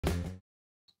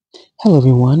Hello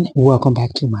everyone, welcome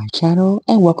back to my channel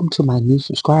and welcome to my new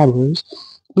subscribers.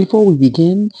 Before we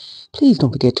begin, please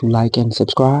don't forget to like and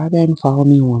subscribe and follow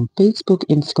me on Facebook,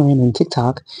 Instagram, and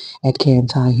TikTok at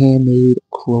Handmade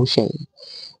Crochet.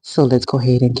 So let's go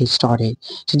ahead and get started.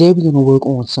 Today we're going to work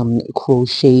on some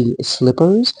crochet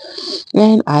slippers,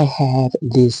 and I have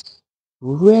this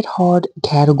red heart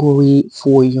category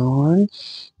 4 yarn.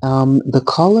 The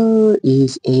color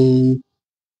is a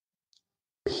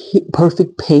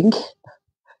perfect pink,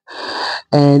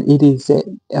 and it is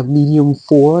a medium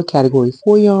 4 category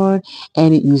 4 yarn,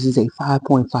 and it uses a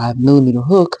 5.5 millimeter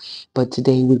hook, but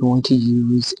today we're going to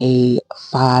use a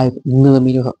 5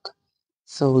 millimeter hook.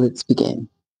 So let's begin.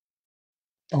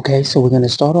 Okay, so we're going to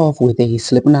start off with a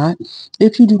slip knot.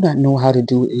 If you do not know how to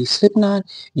do a slip knot,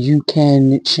 you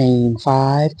can chain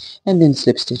 5 and then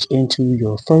slip stitch into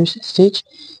your first stitch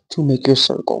to make your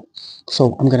circle.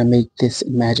 So I'm going to make this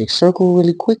magic circle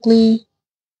really quickly.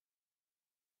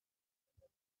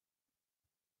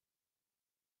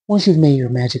 Once you've made your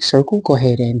magic circle, go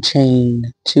ahead and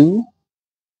chain 2.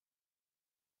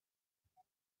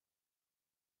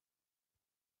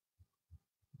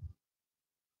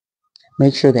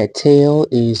 Make sure that tail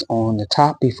is on the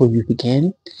top before you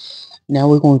begin. Now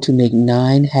we're going to make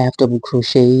 9 half double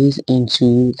crochets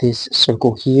into this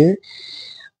circle here.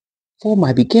 For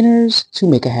my beginners, to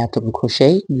make a half double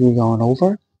crochet, you yarn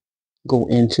over, go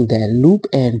into that loop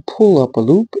and pull up a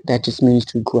loop. That just means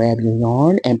to grab your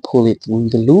yarn and pull it through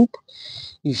the loop.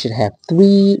 You should have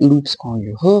 3 loops on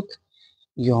your hook.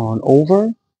 Yarn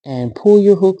over and pull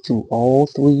your hook through all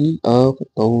 3 of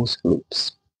those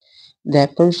loops.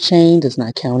 That first chain does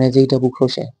not count as a double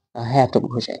crochet, a half double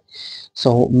crochet.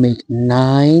 So make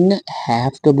 9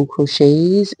 half double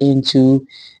crochets into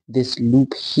this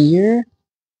loop here,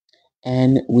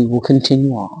 and we will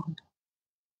continue on.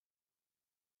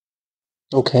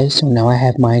 Okay, so now I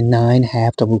have my 9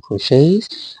 half double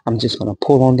crochets. I'm just going to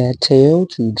pull on that tail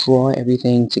to draw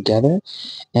everything together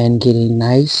and get a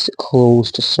nice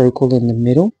closed circle in the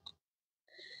middle.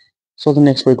 So the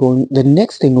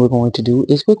next thing we're going to do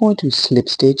is we're going to slip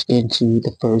stitch into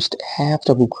the first half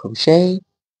double crochet,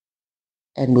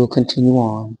 and we'll continue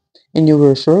on. In your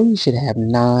reverse row, you should have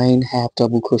 9 half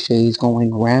double crochets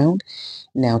going around.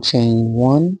 Now chain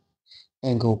 1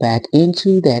 and go back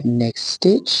into that next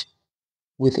stitch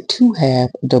with 2 half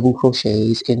double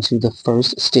crochets into the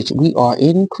first stitch. We are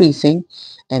increasing,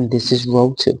 and this is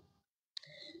row 2.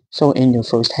 So in your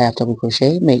first half double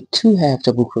crochet, make 2 half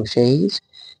double crochets.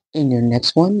 In your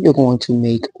next one, you're going to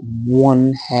make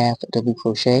 1 half double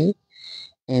crochet.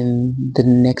 In the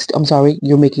next,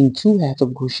 you're making 2 half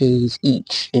double crochets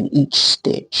each in each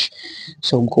stitch.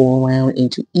 So go around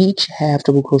into each half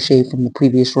double crochet from the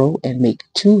previous row and make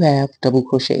 2 half double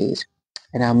crochets.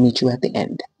 And I'll meet you at the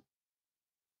end.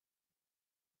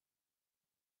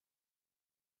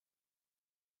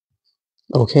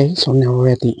 Okay, so now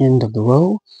we're at the end of the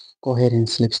row. Go ahead and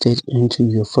slip stitch into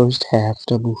your first half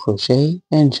double crochet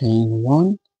and chain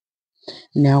 1.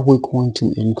 Now we're going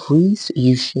to increase.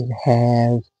 You should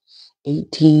have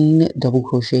 18 half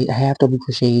double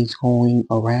crochets going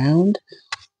around.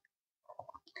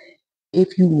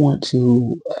 If you want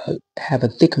to have a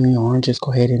thicker yarn, just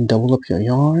go ahead and double up your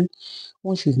yarn.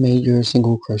 Once you've made your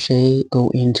single crochet, go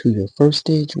into your first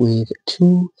stitch with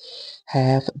 2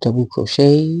 half double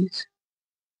crochets.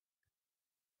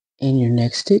 In your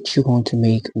next stitch, you're going to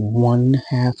make 1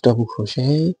 half double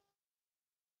crochet.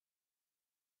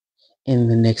 In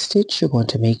the next stitch, you're going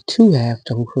to make 2 half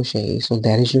double crochets. So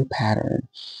that is your pattern.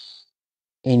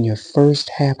 In your first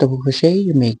half double crochet,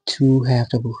 you make 2 half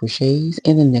double crochets.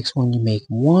 In the next one, you make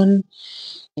 1.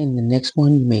 In the next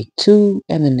one, you make 2.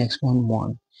 And the next one,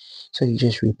 1. So you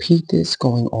just repeat this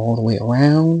going all the way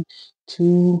around.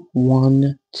 2,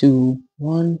 1, 2,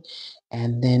 1.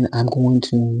 And then I'm going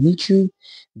to meet you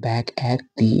back at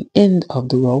the end of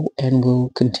the row and we'll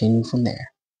continue from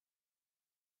there.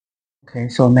 Okay,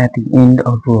 so I'm at the end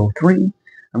of row 3.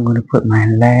 I'm going to put my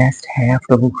last half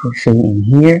double crochet in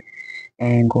here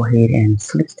and go ahead and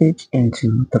slip stitch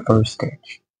into the first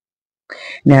stitch.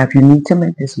 Now if you need to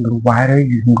make this a little wider,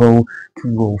 you can go to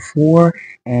row 4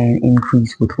 and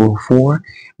increase with row 4.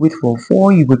 With row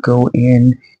 4 you would go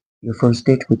in your first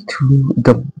stitch with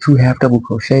two half double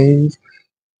crochets,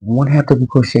 1 half double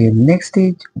crochet in the next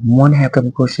stitch, 1 half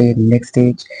double crochet in the next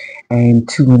stitch, and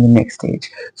 2 in the next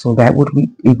stitch. So that would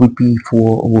be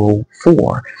for row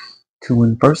 4. 2 in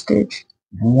the first stitch,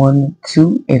 1,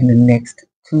 2 in the next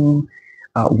 2,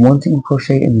 1 single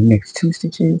crochet in the next 2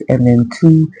 stitches, and then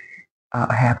 2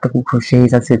 half double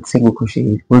crochets. I said single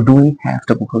crochets. We're doing half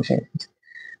double crochets.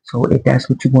 So if that's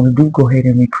what you want to do, go ahead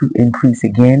and increase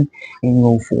again in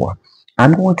row 4.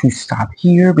 I'm going to stop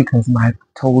here because my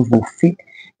toes will fit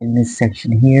in this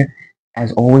section here.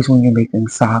 As always, when you're making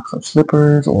socks or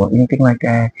slippers or anything like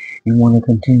that, you want to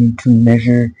continue to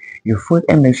measure your foot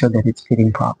and make sure that it's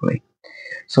fitting properly.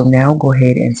 So now go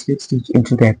ahead and slip stitch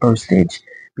into that first stitch,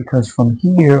 because from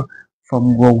here,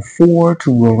 from row 4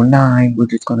 to row 9, we're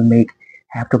just going to make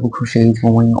half double crochets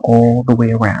going all the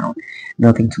way around.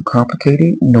 Nothing too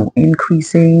complicated, no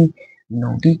increasing,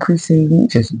 no decreasing,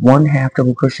 just one half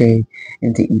double crochet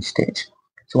into each stitch.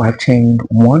 So I've chained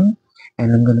one,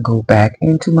 and I'm going to go back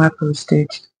into my first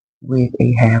stitch with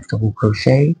a half double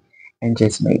crochet and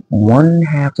just make one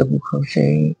half double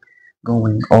crochet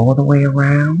going all the way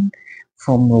around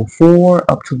from row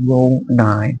 4 up to row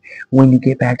 9. When you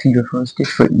get back to your first stitch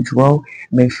for each row,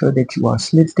 make sure that you are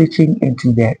slip stitching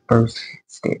into that first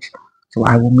stitch. So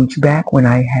I will meet you back when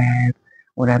I'm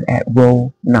at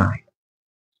row 9.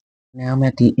 Now I'm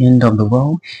at the end of the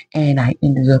row, and I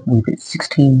ended up with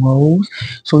 16 rows.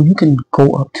 So you can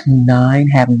go up to 9,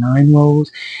 have 9 rows,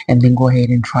 and then go ahead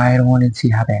and try it on and see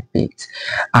how that fits.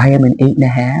 I am an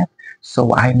 8.5,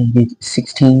 so I needed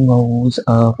 16 rows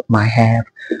of my half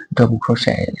double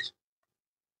crochets.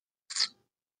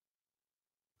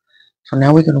 So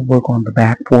now we're going to work on the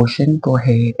back portion. Go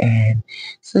ahead and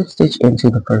slip stitch into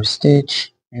the first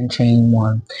stitch and chain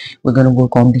one. We're going to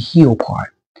work on the heel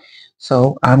part.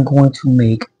 So I'm going to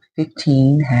make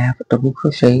 15 half double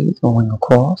crochets going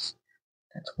across.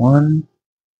 That's 1,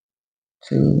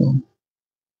 2,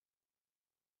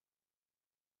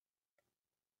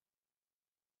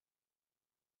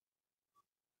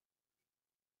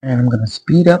 and I'm going to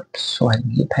speed up so I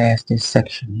can get past this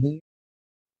section here.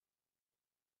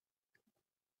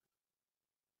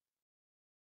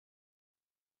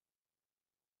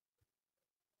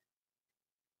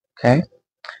 Okay,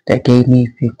 that gave me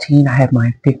 15. I have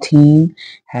my 15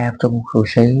 half double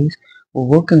crochets. We're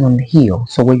working on the heel.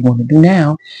 So what you want to do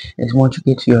now is once you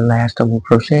get to your last double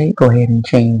crochet, go ahead and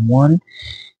chain 1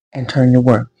 and turn your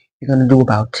work. You're going to do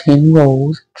about 10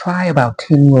 rows. Try about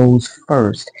 10 rows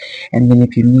first, and then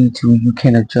if you need to, you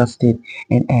can adjust it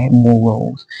and add more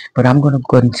rows. But I'm going to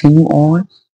continue on.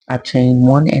 I've chained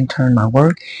 1 and turned my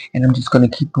work, and I'm just going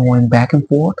to keep going back and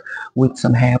forth with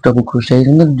some half double crochets.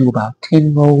 I'm going to do about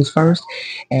 10 rows first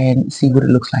and see what it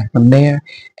looks like from there,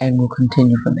 and we'll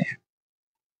continue from there.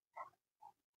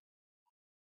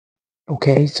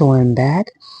 Okay, so I'm back,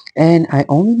 and I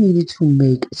only needed to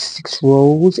make 6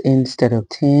 rows instead of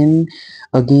 10.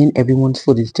 Again, everyone's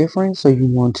foot is different, so you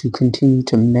want to continue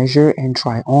to measure and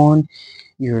try on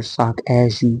your sock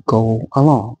as you go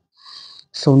along.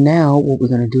 So now what we're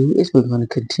going to do is we're going to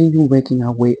continue making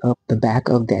our way up the back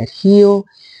of that heel.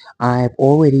 I've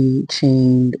already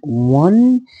chained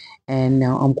 1, and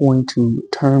now I'm going to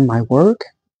turn my work.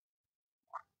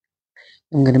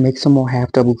 I'm going to make some more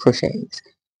half double crochets.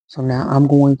 So now I'm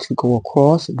going to go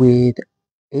across with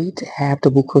 8 half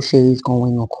double crochets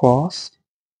going across.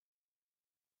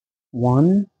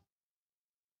 1,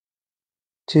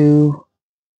 2,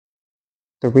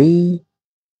 3,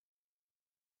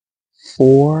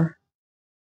 4.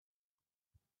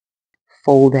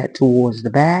 Fold that towards the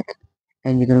back,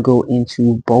 and you're going to go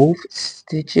into both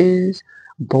stitches,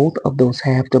 both of those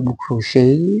half double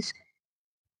crochets,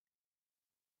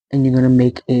 and you're going to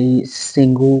make a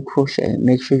single crochet.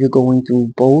 Make sure you're going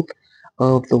through both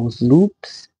of those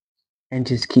loops and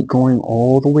just keep going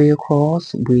all the way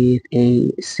across with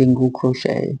a single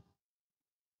crochet.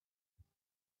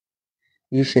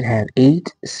 You should have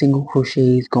 8 single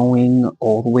crochets going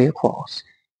all the way across.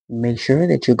 Make sure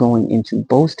that you're going into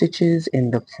both stitches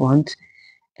in the front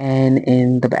and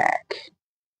in the back.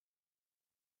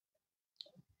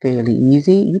 Fairly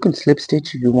easy. You can slip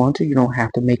stitch if you want to. You don't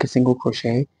have to make a single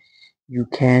crochet. You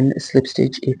can slip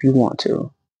stitch if you want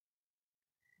to.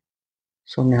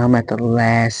 So now I'm at the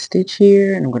last stitch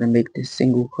here, and I'm going to make this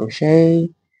single crochet,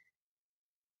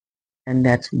 and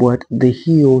that's what the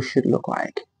heel should look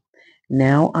like.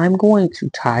 Now I'm going to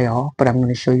tie off, but I'm going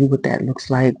to show you what that looks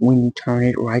like when you turn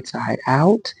it right side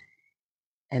out,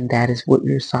 and that is what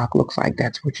your sock looks like.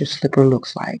 That's what your slipper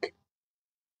looks like.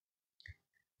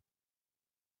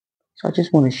 So I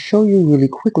just want to show you really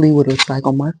quickly what it looks like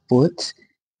on my foot.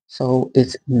 So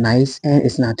it's nice and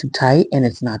it's not too tight and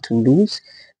it's not too loose.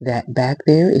 That back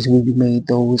there is where you made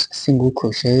those single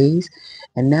crochets.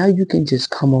 And now you can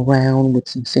just come around with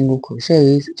some single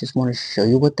crochets. Just want to show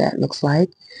you what that looks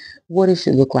like, what it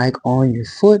should look like on your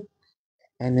foot.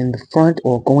 And in the front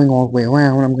or going all the way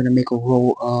around, I'm going to make a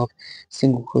row of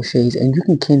single crochets. And you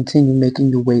can continue making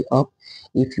your way up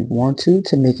if you want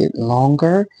to make it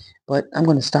longer. But I'm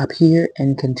going to stop here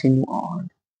and continue on.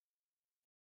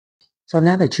 So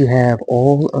now that you have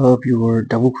all of your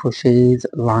double crochets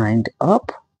lined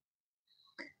up,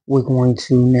 we're going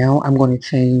to now, I'm going to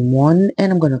chain one and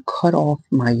I'm going to cut off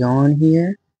my yarn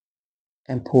here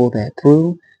and pull that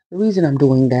through. The reason I'm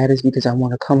doing that is because I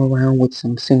want to come around with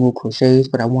some single crochets,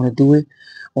 but I want to do it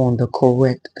on the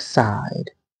correct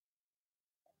side.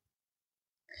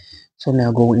 So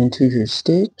now go into your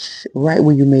stitch right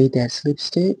where you made that slip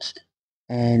stitch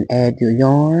and add your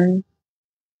yarn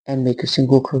and make a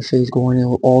single crochets going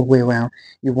all the way around.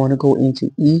 You want to go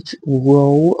into each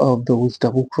row of those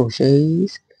double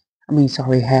crochets.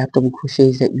 Half double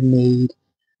crochets that you made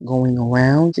going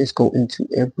around. Just go into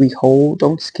every hole.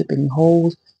 Don't skip any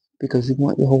holes because you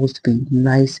want your holes to be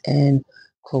nice and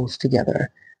close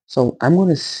together. So I'm going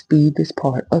to speed this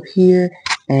part up here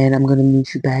and I'm going to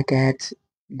meet you back at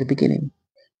the beginning.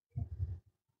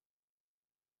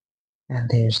 And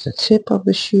there's the tip of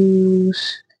the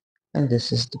shoes. And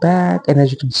this is the back. And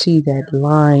as you can see, that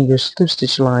line, your slip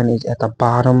stitch line is at the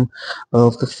bottom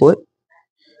of the foot,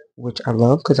 which I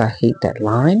love because I hate that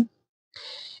line.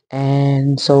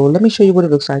 And so let me show you what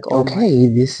it looks like. Okay,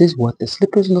 this is what the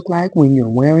slippers look like when you're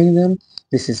wearing them.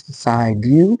 This is the side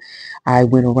view. I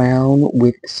went around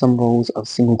with some rows of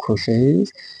single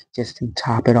crochets just to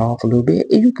top it off a little bit.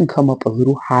 And you can come up a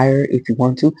little higher if you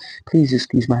want to. Please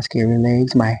excuse my scary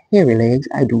legs, my hairy legs.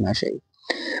 I do not shave.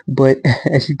 But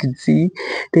as you can see,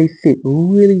 they fit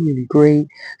really, really great.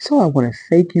 So I want to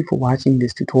thank you for watching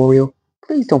this tutorial.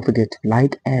 Please don't forget to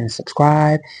like and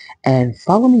subscribe and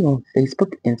follow me on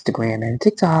Facebook, Instagram, and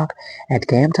TikTok at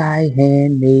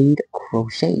Handmade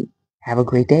Crochet. Have a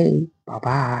great day.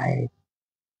 Bye-bye.